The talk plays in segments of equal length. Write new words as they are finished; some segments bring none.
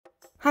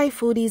Hi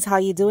foodies, how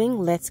you doing?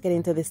 Let's get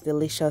into this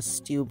delicious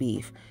stew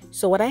beef.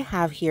 So what I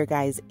have here,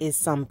 guys, is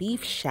some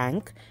beef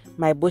shank.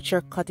 My butcher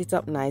cut it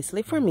up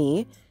nicely for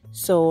me.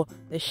 So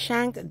the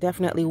shank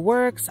definitely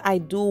works. I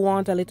do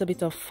want a little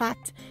bit of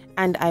fat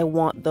and I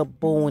want the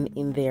bone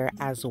in there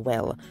as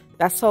well.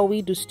 That's how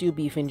we do stew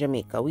beef in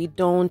Jamaica. We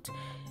don't,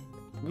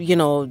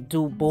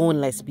 do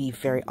boneless beef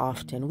very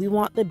often. We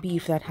want the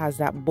beef that has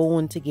that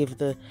bone to give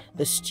the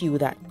stew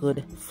that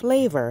good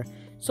flavor.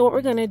 So what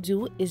we're going to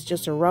do is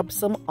just rub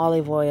some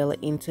olive oil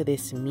into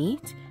this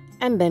meat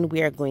and then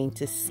we are going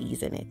to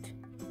season it.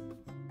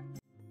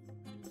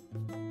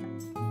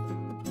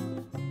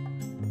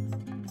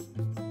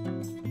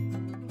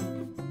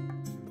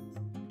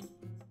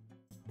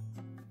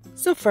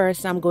 So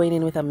first I'm going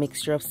in with a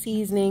mixture of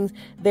seasonings.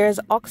 There's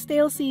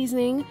oxtail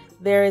seasoning,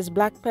 there is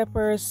black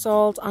pepper,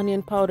 salt,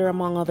 onion powder,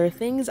 among other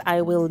things.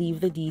 I will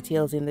leave the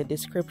details in the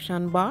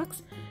description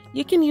box.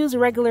 You can use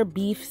regular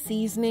beef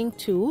seasoning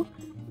too,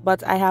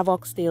 but I have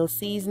oxtail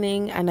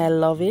seasoning and I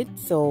love it,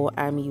 so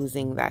I'm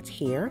using that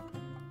here.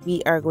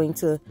 We are going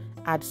to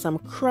add some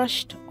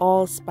crushed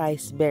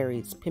allspice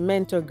berries,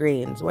 pimento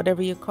grains,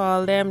 whatever you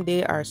call them.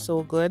 They are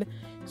so good.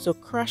 So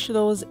crush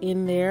those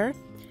in there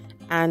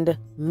and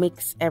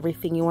mix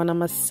everything. You want to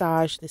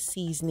massage the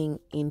seasoning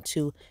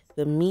into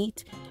the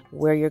meat.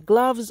 Wear your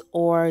gloves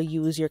or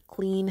use your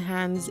clean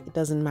hands. It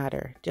doesn't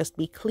matter. Just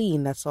be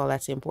clean. That's all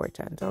that's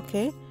important,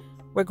 okay?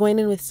 We're going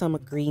in with some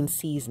green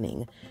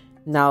seasoning.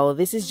 Now,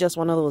 this is just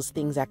one of those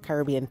things that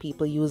Caribbean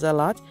people use a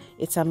lot.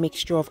 It's a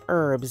mixture of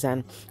herbs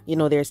and,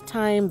 there's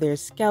thyme,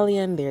 there's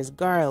scallion, there's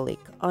garlic,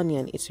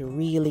 onion. It's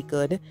really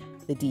good.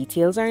 The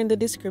details are in the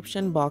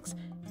description box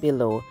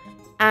below.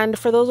 And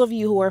for those of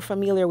you who are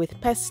familiar with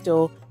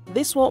pesto,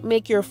 this won't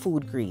make your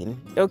food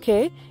green,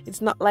 okay? It's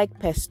not like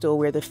pesto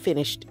where the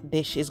finished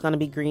dish is going to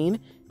be green.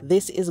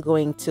 This is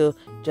going to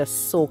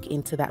just soak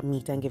into that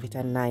meat and give it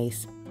a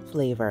nice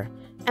flavor.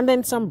 And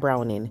then some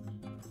browning.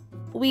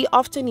 We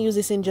often use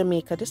this in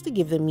Jamaica just to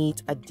give the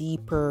meat a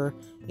deeper,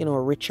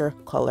 richer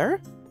color.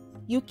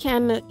 You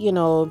can,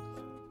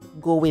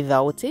 go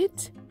without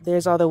it.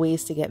 There's other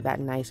ways to get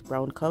that nice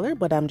brown color,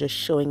 but I'm just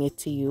showing it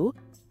to you.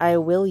 I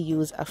will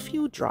use a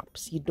few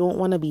drops. You don't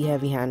want to be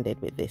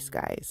heavy-handed with this,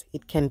 guys.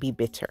 It can be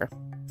bitter.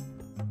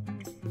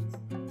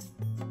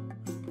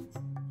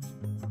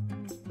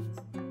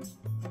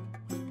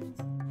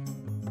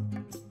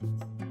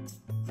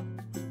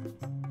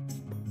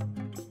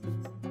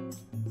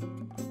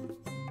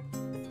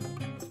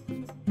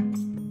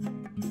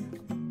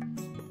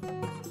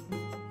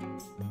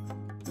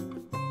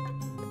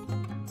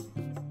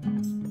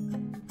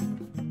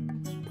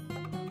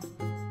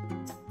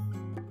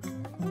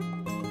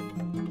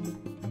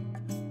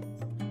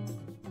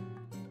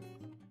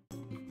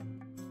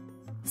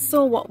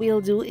 So what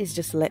we'll do is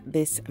just let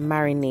this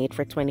marinate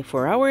for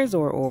 24 hours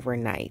or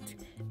overnight.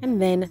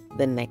 And then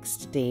the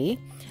next day,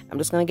 I'm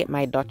just going to get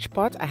my Dutch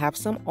pot. I have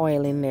some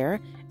oil in there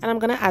and I'm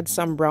going to add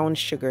some brown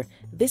sugar.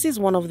 This is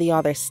one of the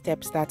other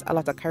steps that a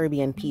lot of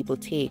Caribbean people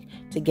take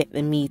to get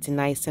the meat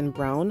nice and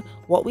brown.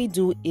 What we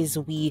do is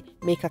we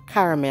make a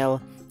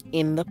caramel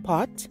in the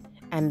pot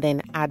and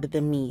then add the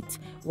meat.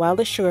 While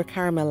the sugar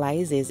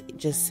caramelizes, it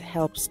just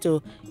helps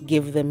to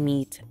give the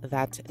meat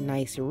that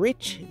nice,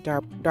 rich,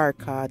 dark,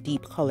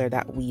 deep color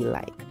that we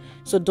like.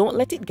 So don't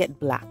let it get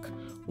black.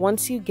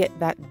 Once you get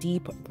that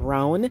deep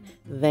brown,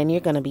 then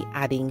you're gonna be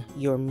adding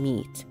your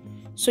meat.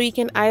 So you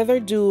can either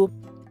do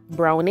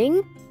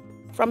browning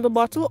from the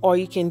bottle or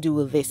you can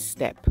do this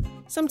step.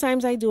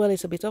 Sometimes I do a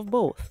little bit of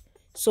both.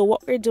 So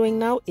what we're doing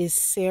now is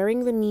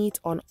searing the meat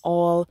on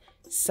all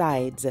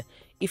sides.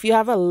 If you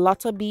have a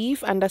lot of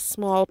beef and a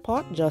small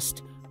pot,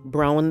 just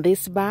brown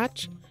this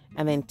batch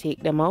and then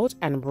take them out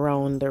and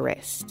brown the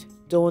rest.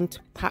 Don't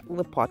pack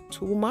the pot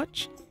too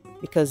much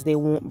because they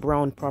won't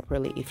brown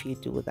properly if you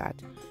do that.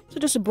 So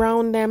just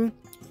brown them,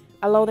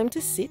 allow them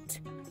to sit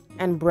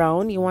and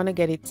brown. You want to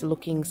get it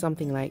looking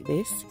something like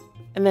this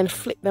and then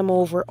flip them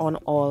over on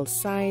all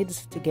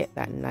sides to get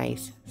that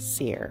nice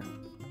sear.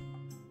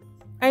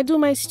 I do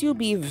my stew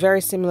beef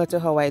very similar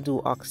to how I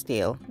do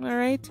oxtail, all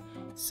right?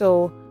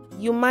 So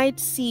you might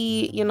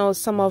see,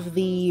 some of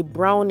the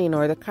browning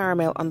or the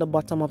caramel on the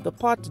bottom of the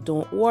pot.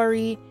 Don't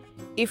worry.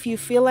 If you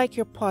feel like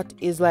your pot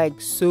is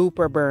like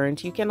super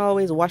burnt, you can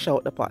always wash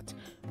out the pot.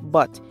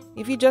 But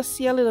if you just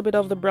see a little bit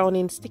of the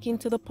browning sticking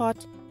to the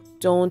pot,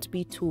 don't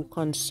be too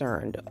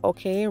concerned,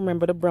 okay?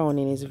 Remember, the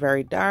browning is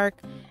very dark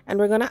and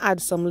we're going to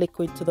add some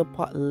liquid to the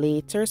pot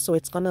later, so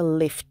it's going to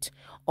lift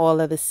all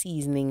of the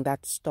seasoning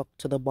that's stuck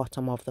to the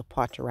bottom of the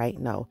pot right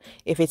now.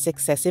 If it's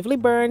excessively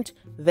burnt,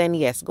 then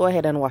yes, go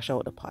ahead and wash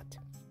out the pot.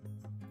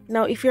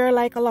 Now, if you're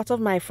like a lot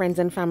of my friends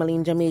and family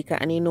in Jamaica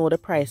and you know the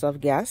price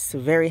of gas,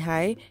 very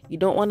high, you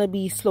don't want to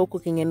be slow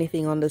cooking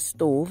anything on the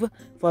stove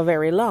for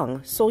very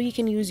long. So you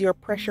can use your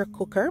pressure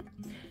cooker.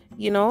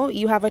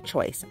 You have a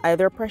choice,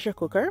 either a pressure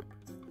cooker,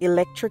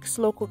 electric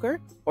slow cooker,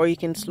 or you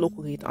can slow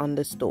cook it on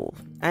the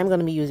stove. I'm going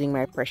to be using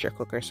my pressure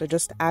cooker. So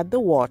just add the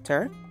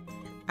water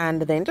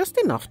and then just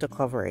enough to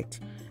cover it.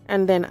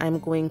 And then I'm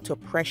going to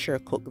pressure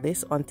cook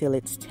this until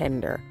it's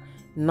tender.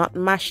 not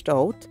mashed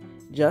out,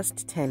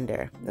 just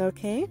tender.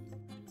 Okay,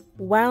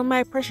 while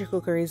my pressure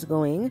cooker is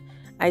going,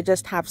 I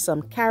just have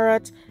some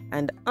carrot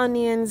and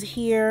onions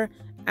here,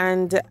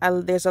 and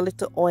there's a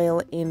little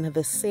oil in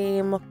the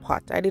same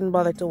pot. I didn't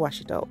bother to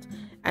wash it out,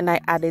 and I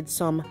added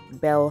some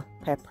bell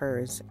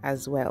peppers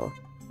as well.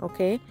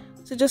 Okay,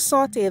 so just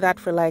saute that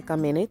for like a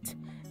minute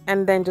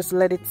and then just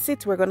let it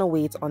sit. We're gonna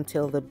wait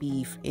until the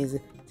beef is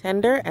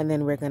tender, and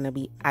then we're gonna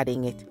be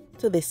adding it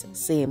to this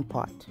same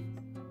pot.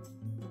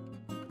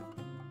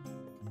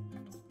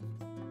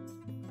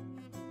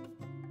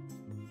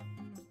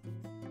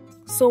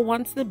 So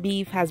once the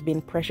beef has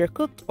been pressure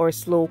cooked or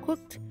slow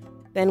cooked,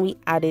 then we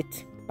add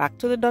it back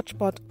to the Dutch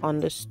pot on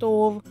the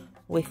stove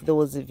with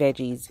those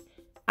veggies.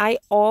 I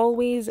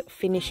always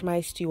finish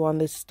my stew on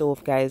the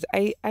stove, guys.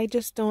 I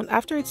just don't,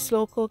 after it's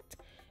slow cooked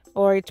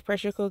or it's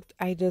pressure cooked,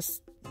 I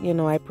just,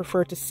 I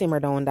prefer to simmer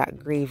down that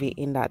gravy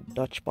in that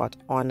Dutch pot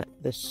on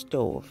the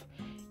stove.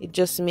 It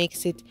just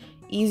makes it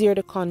easier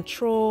to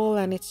control,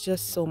 and it's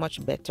just so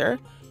much better.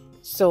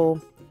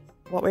 So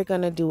what we're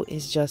gonna do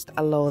is just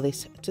allow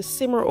this to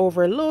simmer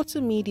over low to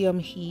medium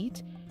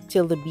heat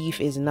till the beef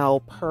is now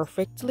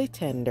perfectly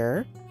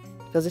tender,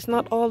 because it's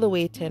not all the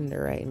way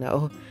tender right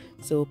now.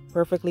 So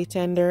perfectly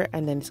tender,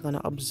 and then it's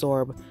gonna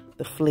absorb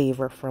the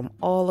flavor from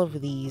all of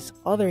these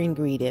other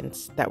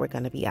ingredients that we're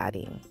gonna be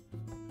adding.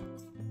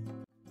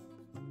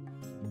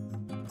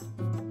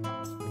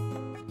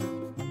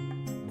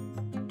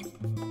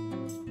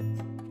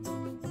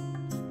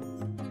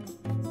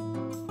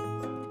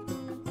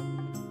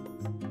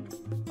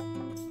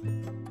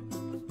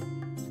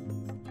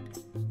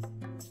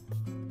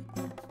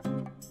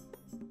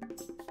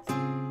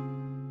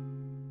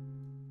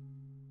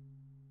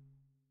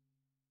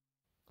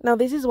 Now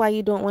this is why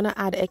you don't want to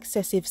add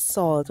excessive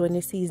salt when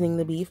you're seasoning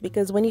the beef,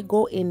 because when you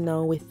go in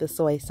now with the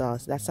soy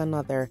sauce, that's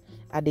another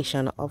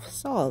addition of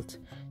salt.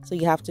 So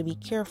you have to be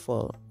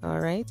careful, all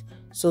right?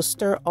 So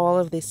stir all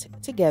of this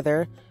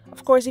together.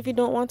 Of course, if you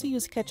don't want to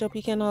use ketchup,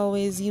 you can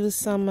always use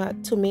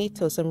some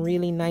tomatoes, some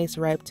really nice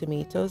ripe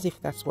tomatoes,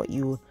 if that's what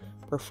you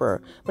prefer.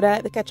 But I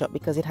like the ketchup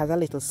because it has a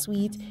little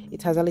sweet,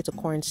 it has a little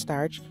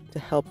cornstarch to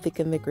help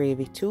thicken the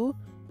gravy too.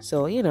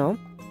 So,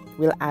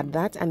 we'll add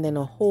that, and then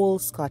a whole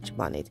scotch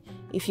bonnet.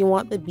 If you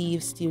want the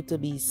beef stew to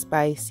be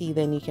spicy,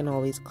 then you can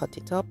always cut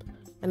it up.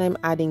 And I'm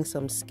adding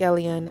some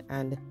scallion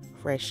and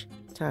fresh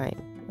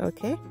thyme.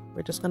 Okay,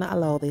 we're just gonna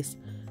allow this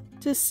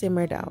to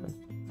simmer down.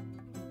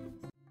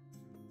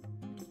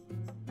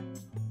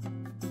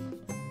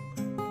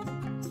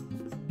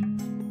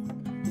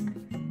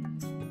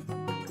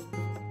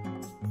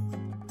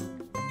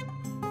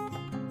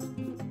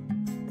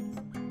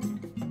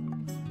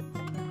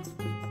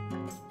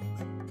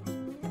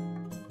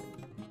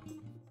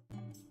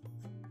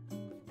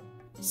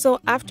 So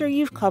after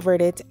you've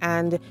covered it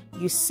and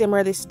you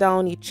simmer this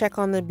down, you check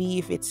on the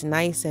beef, it's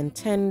nice and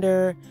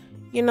tender.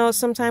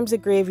 Sometimes the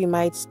gravy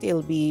might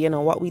still be,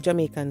 what we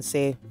Jamaicans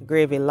say,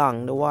 gravy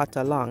long, the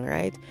water long,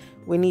 right?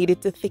 We need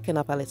it to thicken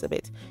up a little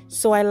bit.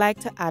 So I like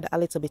to add a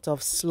little bit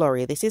of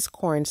slurry. This is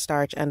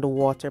cornstarch and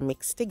water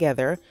mixed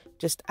together.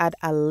 Just add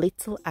a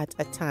little at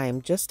a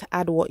time. Just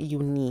add what you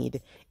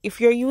need. If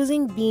you're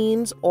using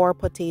beans or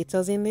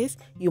potatoes in this,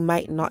 you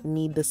might not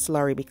need the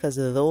slurry because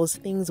those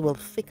things will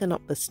thicken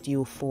up the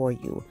stew for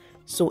you.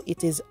 So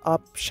it is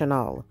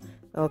optional.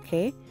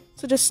 Okay,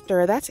 so just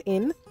stir that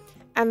in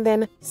and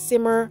then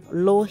simmer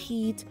low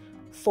heat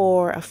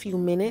for a few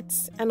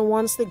minutes, and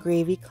once the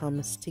gravy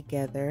comes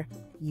together,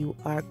 you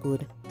are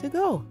good to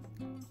go.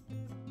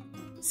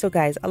 So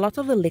guys, a lot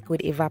of the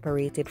liquid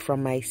evaporated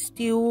from my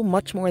stew,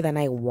 much more than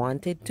I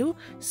wanted to.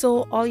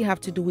 So all you have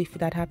to do, if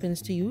that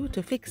happens to you,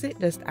 to fix it,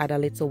 just add a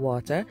little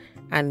water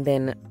and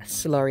then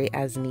slurry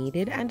as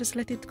needed, and just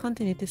let it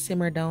continue to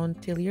simmer down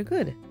till you're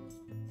good.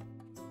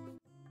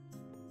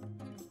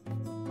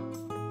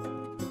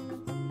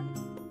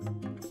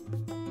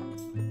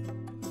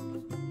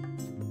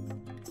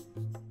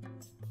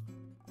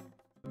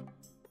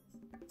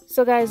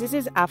 So guys, this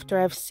is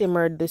after I've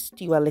simmered the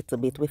stew a little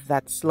bit with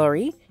that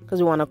slurry, because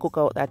we want to cook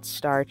out that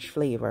starch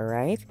flavor,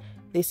 right?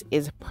 This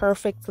is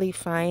perfectly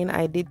fine.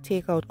 I did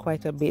take out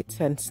quite a bit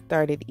and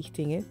started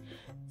eating it.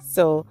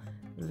 So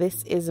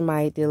this is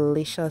my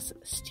delicious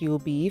stew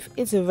beef.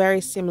 It's very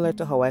similar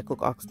to how I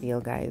cook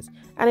oxtail, guys.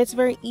 And it's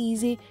very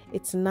easy.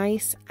 It's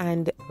nice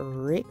and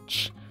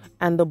rich.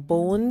 And the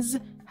bones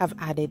have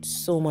added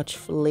so much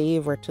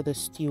flavor to the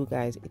stew,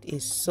 guys. It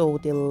is so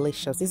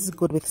delicious. This is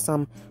good with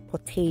some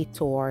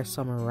potato or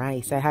some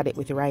rice. I had it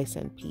with rice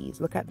and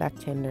peas. Look at that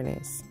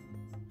tenderness.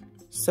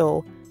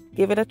 So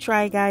give it a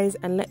try, guys,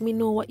 and let me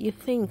know what you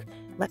think.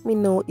 Let me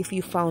know if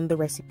you found the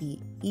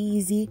recipe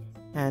easy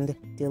and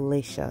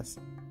delicious.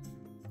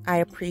 I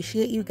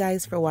appreciate you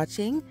guys for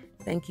watching.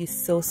 Thank you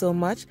so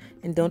much.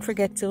 And don't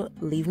forget to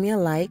leave me a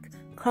like,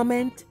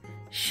 comment,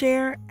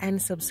 share,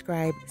 and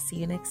subscribe. See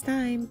you next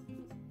time.